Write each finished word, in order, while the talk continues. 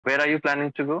Where are you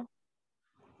planning to go?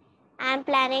 I'm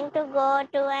planning to go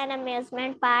to an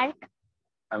amusement park.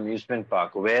 Amusement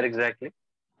park. Where exactly?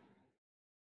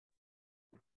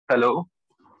 Hello.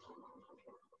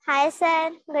 Hi,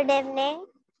 sir. Good evening.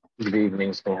 Good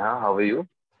evening, Sneha. How are you?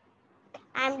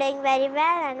 I'm doing very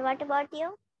well. And what about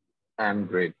you? I'm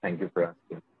great. Thank you for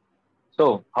asking.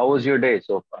 So, how was your day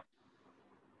so far?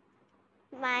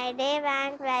 My day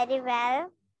went very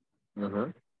well. Mm-hmm.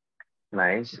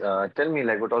 Nice. Tell me,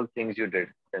 like, what all things you did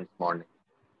since morning?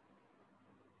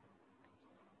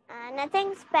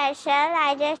 Nothing special.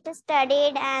 I just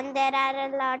studied, and there are a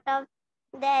lot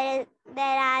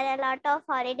of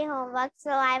holiday homework, so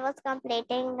I was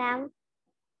completing them.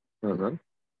 Mm-hmm.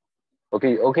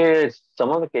 Okay.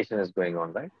 Summer vacation is going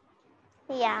on, right?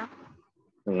 Yeah.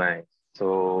 Nice.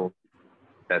 So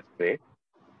that's great.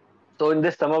 So in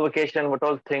this summer vacation, what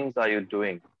all things are you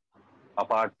doing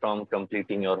apart from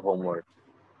completing your homework?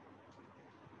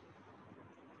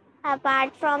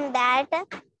 Apart from that,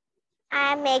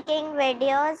 I'm making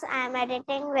videos. I'm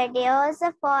editing videos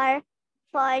for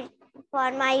for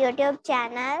my YouTube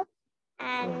channel, Mm,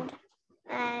 and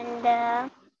and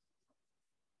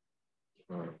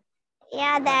mm,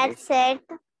 yeah, nice. that's it.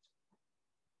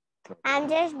 I'm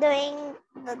just doing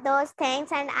those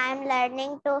things, and I'm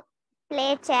learning to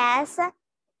play chess,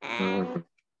 and Mhm.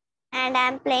 and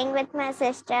I'm playing with my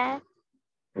sister.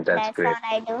 That's That's all great.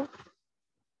 I do.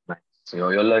 Nice. So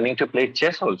you're learning to play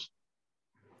chess also.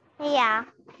 Yeah,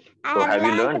 I So have have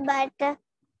you learned? learned, but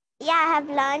yeah, I have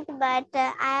learned, but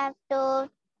I have to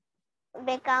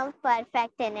become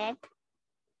perfect in it.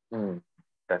 Mm,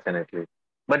 definitely.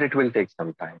 But it will take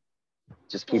some time.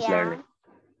 Just keep learning. Yeah,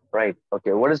 Right.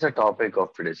 Okay. What is the topic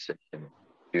of today's session?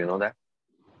 Do you know that?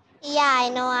 yeah, I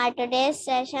know. Our today's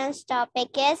session's topic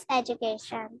is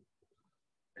education.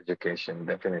 Education,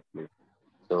 definitely.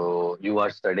 So you are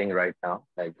studying right now.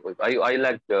 Like, are you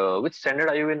like which standard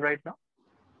are you in right now?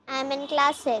 I'm in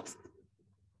class 6.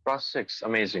 Class six.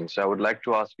 Amazing. So I would like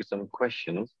to ask you some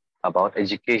questions about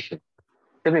education.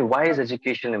 Tell me, why is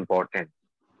education important,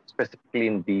 specifically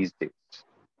in these days?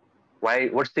 Why?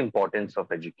 What's the importance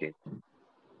of education?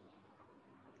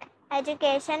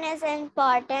 Education is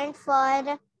important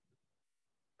for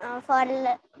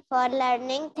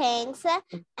learning things,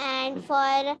 and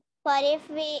for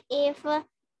if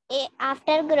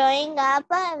after growing up,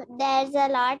 there's a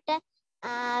lot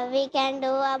we can do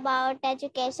about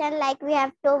education, like we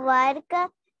have to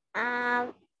work.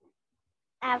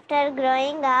 After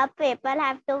growing up, people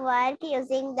have to work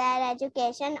using their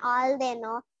education. All they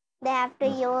know, they have to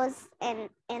use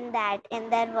in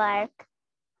their work,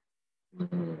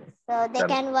 Mhm. so they That-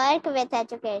 can work with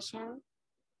education.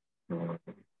 mhm.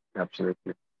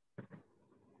 Absolutely.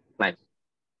 Nice.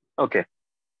 Okay.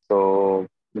 So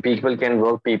people can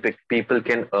work, people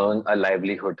can earn a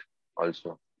livelihood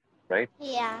also, right?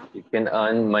 Yeah. You can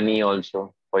earn money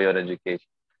also for your education.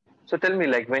 So tell me,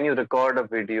 like when you record a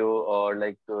video or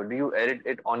like, do you edit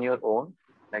it on your own?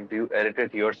 Like, do you edit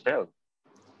it yourself?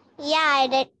 Yeah,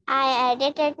 I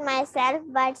edit it myself,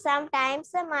 but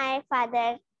sometimes my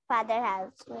father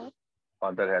helps me.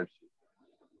 Other helps you.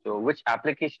 So which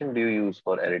application do you use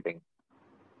for editing?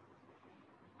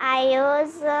 I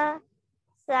use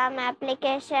some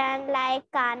application like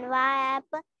Canva app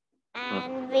Mhm.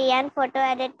 and VN Photo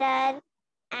Editor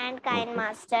and Mhm.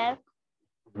 KineMaster.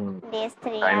 Mhm. These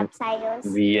three And apps I use.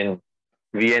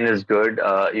 VN is good.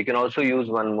 You can also use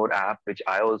one more app which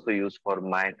I also use for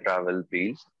my travel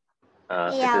reels.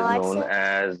 It Yeah, is what's known it?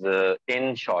 as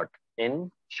In Short.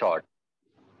 In Short.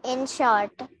 In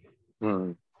short.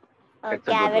 Hmm. It's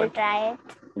a Okay, I good will one. try it.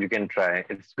 You can try.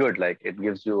 It's good. Like it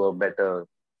gives you a better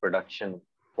production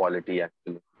quality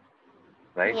actually,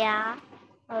 right? Yeah.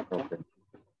 Okay. Okay.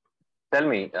 Tell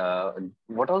me,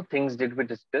 what all things did we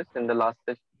discuss in the last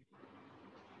session?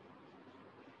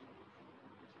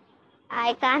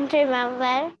 I can't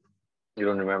remember. You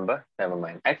don't remember? Never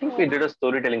mind. I think we did Yeah. a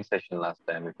storytelling session last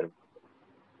time. If you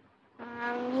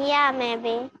Yeah,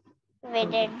 maybe we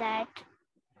remember. did that.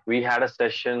 We had a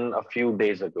session a few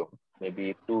days ago,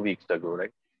 maybe 2 weeks ago,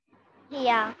 right?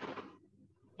 Yeah.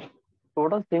 So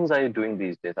what all things are you doing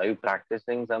these days? Are you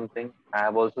practicing something? I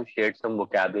have also shared some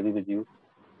vocabulary with you.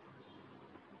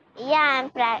 Yeah, I'm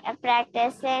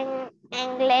practicing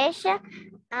English.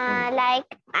 Hmm.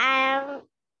 Like I'm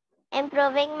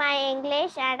improving my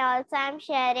English, and also I'm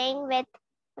sharing with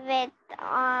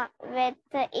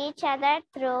each other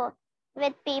through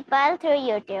with people through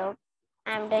YouTube.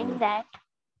 I'm doing Hmm. that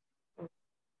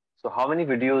So how many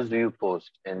videos do you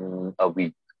post in a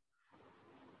week?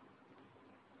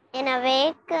 in a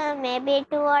week, maybe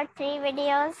 2 or 3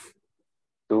 videos.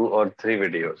 2 or 3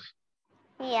 videos.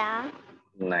 Yeah.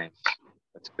 Nice.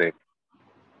 That's great.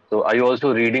 So, are you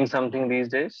also reading something these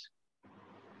days?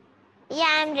 Yeah,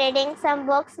 I'm reading some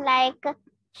books like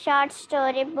short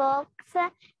story books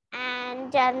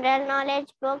and general knowledge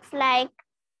books like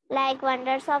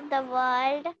Wonders of the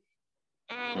World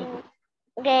Mhm, and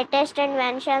Greatest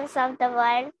Inventions of the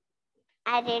World.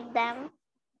 I read them.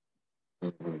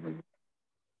 mhm, mhm.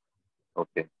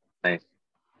 Okay. Nice.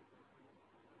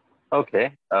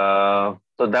 Okay.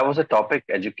 So that was a topic,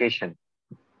 education.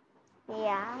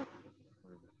 Yeah.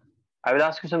 I will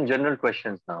ask you some general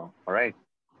questions now. All right.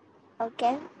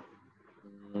 Okay.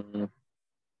 Mm,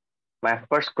 my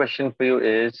first question for you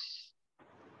is,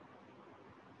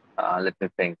 let me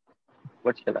think.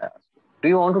 What shall I ask you? Do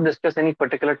you want to discuss any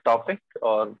particular topic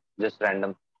or just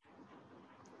random?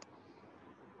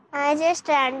 I just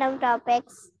random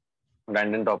topics.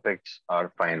 Random topics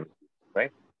are fine,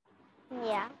 right?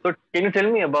 Yeah. So, can you tell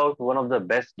me about one of the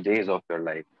best days of your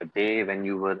life, a day when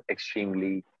you were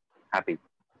extremely happy?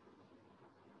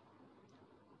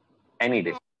 Any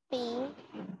day. Happy.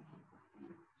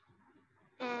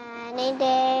 Any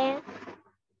day.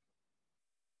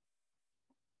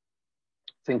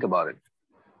 Think about it.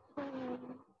 Hmm.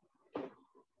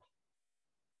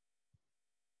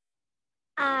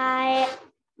 I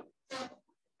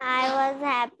I was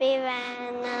happy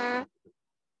when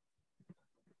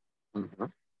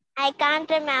Mhm. I can't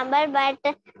remember,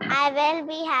 but I will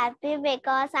be happy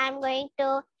because I'm going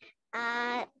to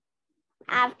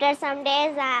after some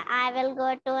days I will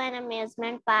go to an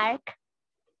amusement park.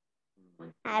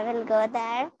 I will go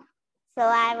there. So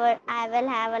I will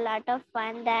have a lot of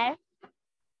fun there.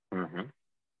 Mhm.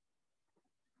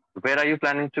 Where are you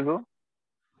planning to go?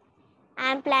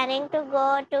 I'm planning to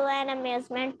go to an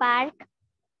amusement park.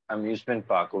 Amusement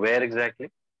park. Where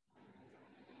exactly?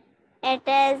 It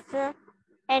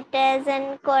is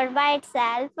in Korba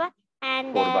itself,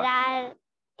 and Korba.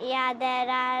 there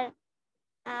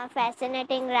are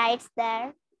fascinating rides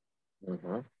there.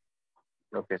 Mhm.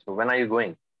 Okay, so when are you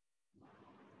going?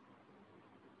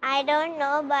 I don't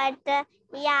know, but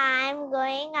yeah, I'm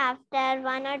going after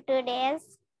 1 or 2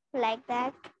 days, like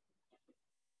that.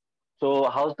 So,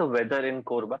 how's the weather in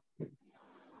Korba?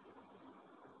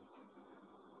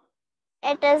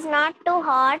 It is not too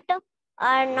hot or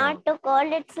Mm. not too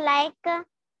cold. It's like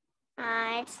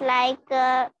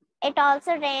it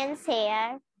also rains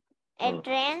here. It Mm.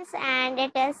 rains and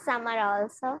it is summer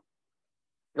also.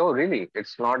 Oh, really?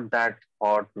 It's not that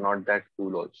hot, not that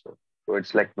cool, also. So,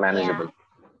 it's like Yeah, manageable,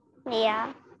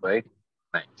 yeah. right?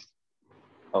 Nice.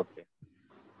 Okay.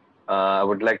 I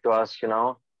would like to ask you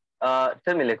now.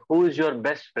 Tell me, like, who is your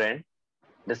best friend?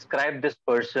 Describe this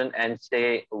person and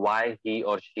say why he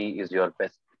or she is your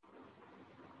best.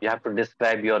 You have to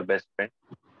describe your best friend.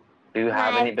 Do you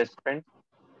have My any best friend?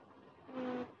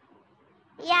 mm,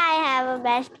 yeah, I have a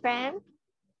best friend.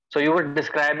 So you were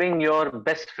describing your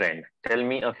best friend. Tell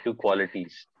me a few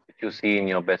qualities if you see in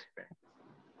your best friend.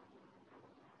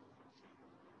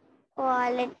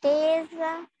 Qualities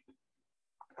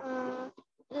uh,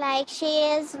 like she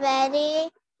is very.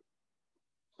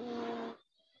 mm,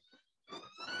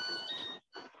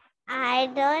 I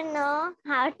don't know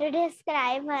how to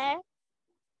describe her.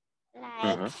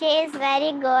 Like Mm-hmm. she is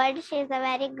very good. She's a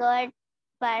very good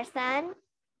person,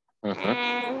 Mm-hmm.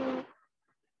 and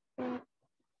mm,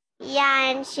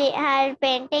 yeah, and her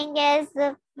painting is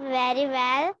very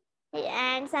well,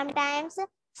 and sometimes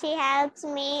she helps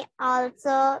me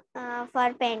also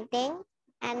for painting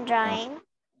and drawing.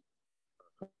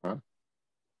 Mm-hmm.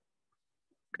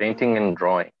 Painting and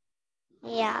drawing.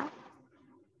 Yeah,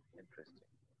 Interesting.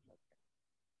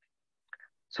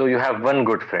 So you have one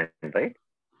good friend, right?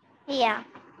 yeah.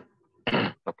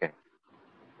 Okay.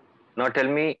 Now tell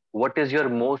me, what is your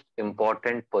most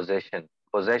important possession?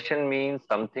 Possession means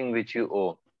something which you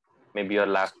own. Maybe your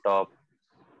laptop,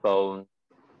 phone,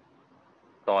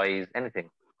 toys, anything.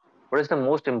 What is the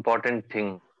most important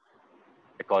thing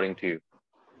according to you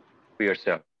for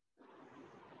yourself?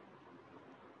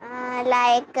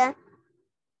 Like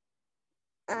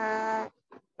uh,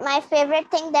 my favorite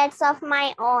thing that's of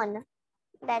my own.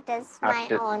 That is my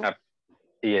After, own.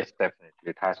 yes, definitely.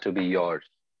 It has to be yours.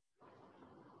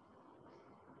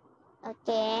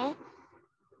 Okay.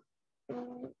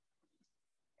 Mm,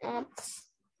 It's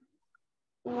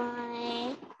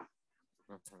my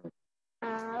Mhm,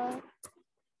 uh,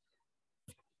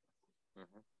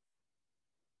 mhm,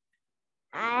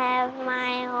 I have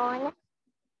my own.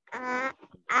 Uh,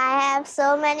 I have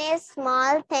so many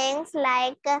small things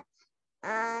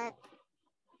uh,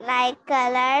 like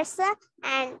colors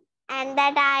and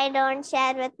that I don't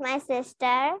share with my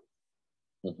sister.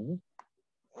 mhm,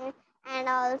 Mm, And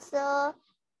also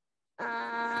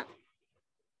uh,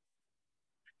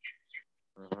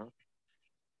 Mhm.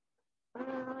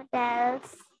 What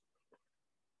else?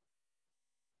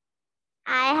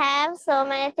 I have so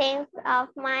many things of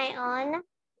my own.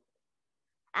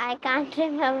 I can't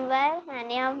remember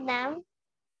any of them.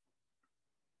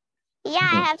 Yeah,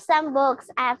 I have some books.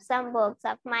 I have some books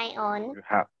of my own.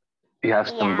 You have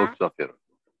some Yeah, books of your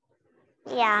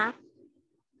own. yeah,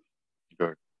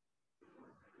 Good.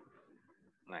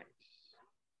 Nice.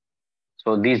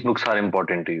 So these books are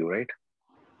important to you, right?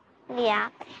 yeah.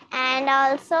 And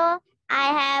also, I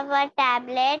have a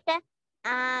tablet.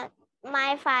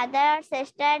 My father or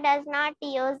sister does not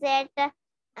use it.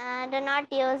 Do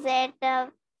not use it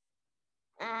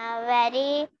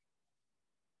very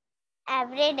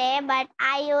every day, but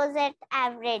I use it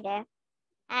every day,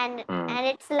 and Hmm.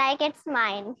 it's like it's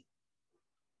mine.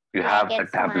 You Like have a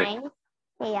it's tablet. mine.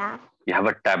 Yeah. You have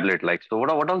a tablet. Like, so what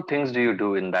all things do you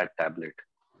do in that tablet?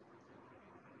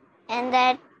 In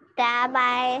that tab,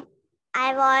 I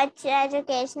watch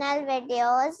educational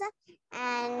videos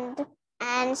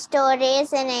and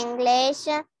stories in English,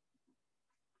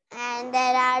 and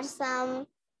there are some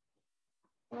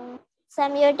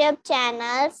YouTube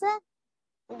channels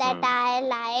that I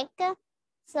like,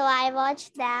 so I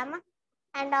watch them,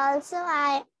 and also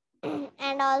I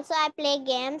play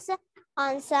games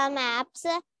on some apps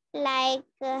like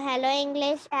Hello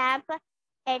English app.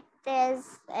 It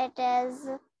is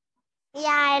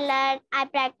yeah, I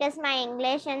practice my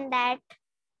English in that.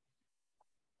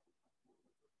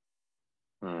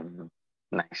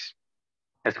 Nice.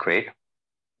 That's great.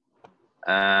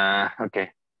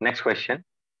 Okay. Next question.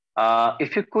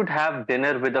 If you could have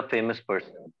dinner with a famous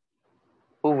person,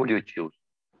 who would you choose?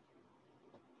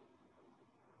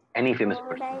 Any famous Who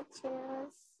would person? I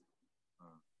choose?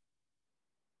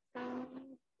 Um,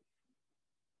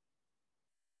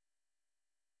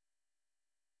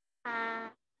 uh,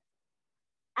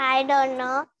 I don't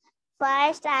know.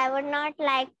 First, I would not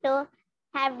like to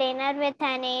have dinner with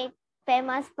any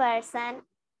famous person.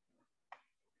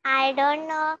 I don't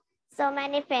know so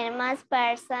many famous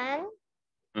person,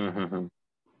 Mm-hmm.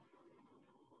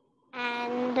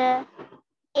 and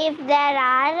if there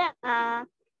are,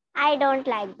 I don't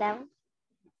like them.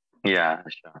 Yeah,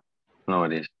 sure. No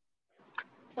worries.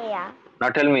 Yeah. Now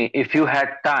tell me, if you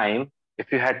had time,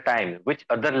 which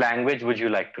other language would you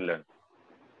like to learn?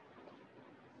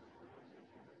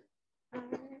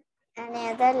 Any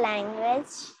other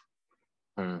language?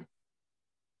 Hmm.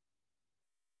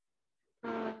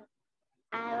 Mm,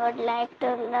 I would like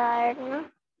to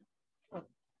learn.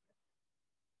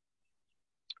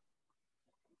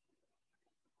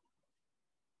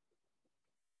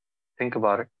 Think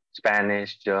about it.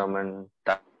 Spanish, German,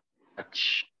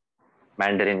 Dutch,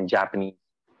 Mandarin, Japanese.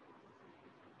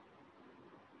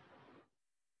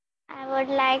 I would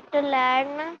like to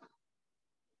learn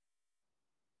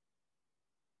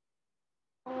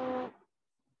mm,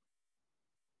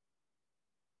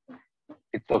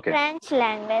 It's okay. French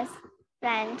language.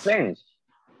 French. French.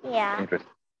 Yeah.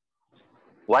 Interesting.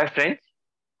 Why French?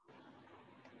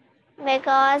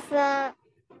 Because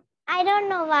I don't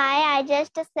know why. I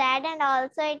just said, and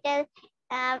also it is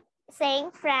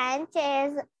saying French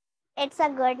is it's a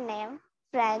good name,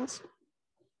 French.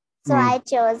 So Hmm. I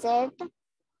chose it.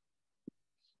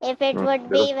 If it would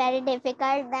Because be very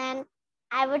difficult, then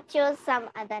I would choose some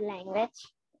other language.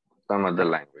 some other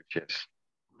language, yes.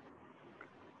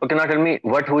 Okay, now tell me,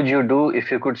 what would you do if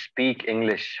you could speak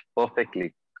English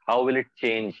perfectly? How will it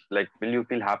change? Like, will you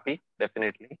feel happy?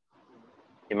 Definitely.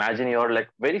 Imagine you're like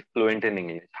very fluent in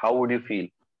English. How would you feel?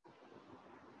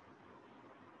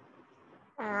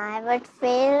 I would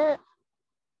feel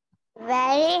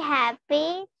very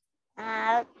happy.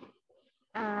 Uh,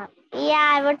 yeah,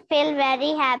 I would feel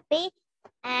very happy,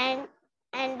 and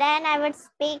then I would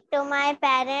speak to my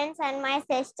parents and my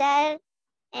sister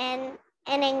in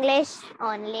English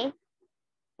only.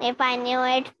 If I knew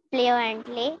it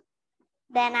fluently,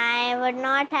 then I would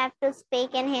not have to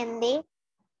speak in Hindi.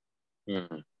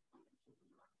 Hmm.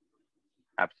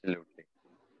 Absolutely.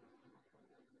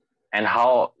 And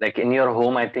how, like in your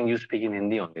home, I think you speak in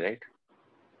Hindi only, right?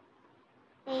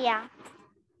 Yeah,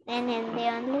 in Hindi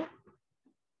only.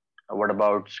 What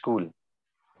about school?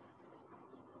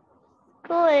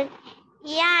 Cool.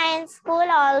 Yeah, in school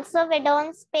also we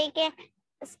don't speak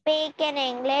in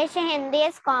English. Hindi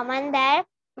is common there,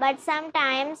 but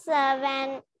sometimes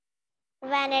when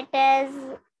it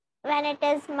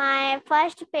is my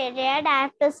first period, we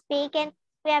have to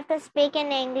speak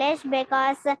in English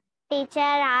because teacher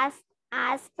asks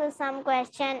some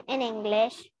question in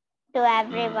English to Hmm.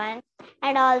 everyone,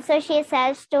 and also she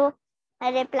says to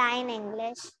reply in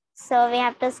English. So we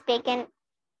have to speak in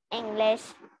English.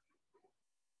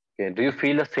 Okay. Do you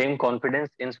feel the same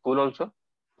confidence in school also?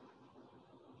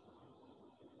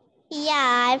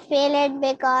 Yeah, I feel it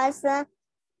because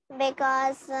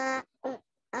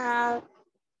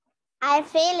I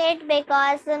feel it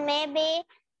because maybe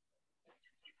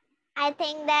I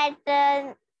think that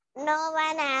no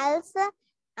one else,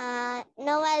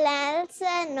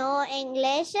 know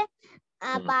English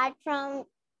Hmm. apart from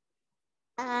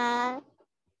uh,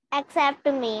 except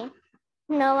me.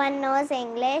 No one knows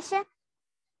English,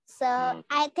 so Hmm.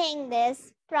 I think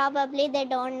this probably they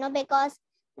don't know because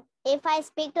if I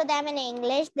speak to them in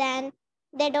English, then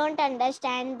they don't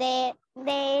understand. They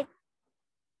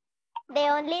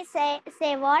only say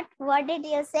what did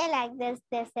you say like this?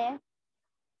 They say.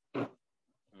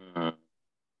 Hmm.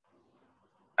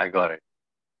 I got it.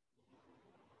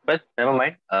 But never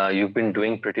mind. You've been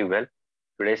doing pretty well.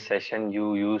 Today's session,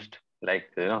 you used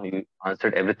you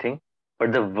answered everything.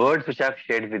 But the words which I've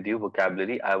shared with you,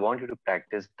 vocabulary, I want you to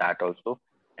practice that also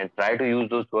and try to use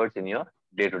those words in your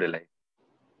day-to-day life.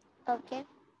 Okay.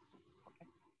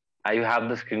 You have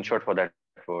the screenshot for that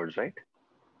words, right?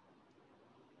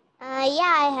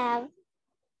 Yeah, I have.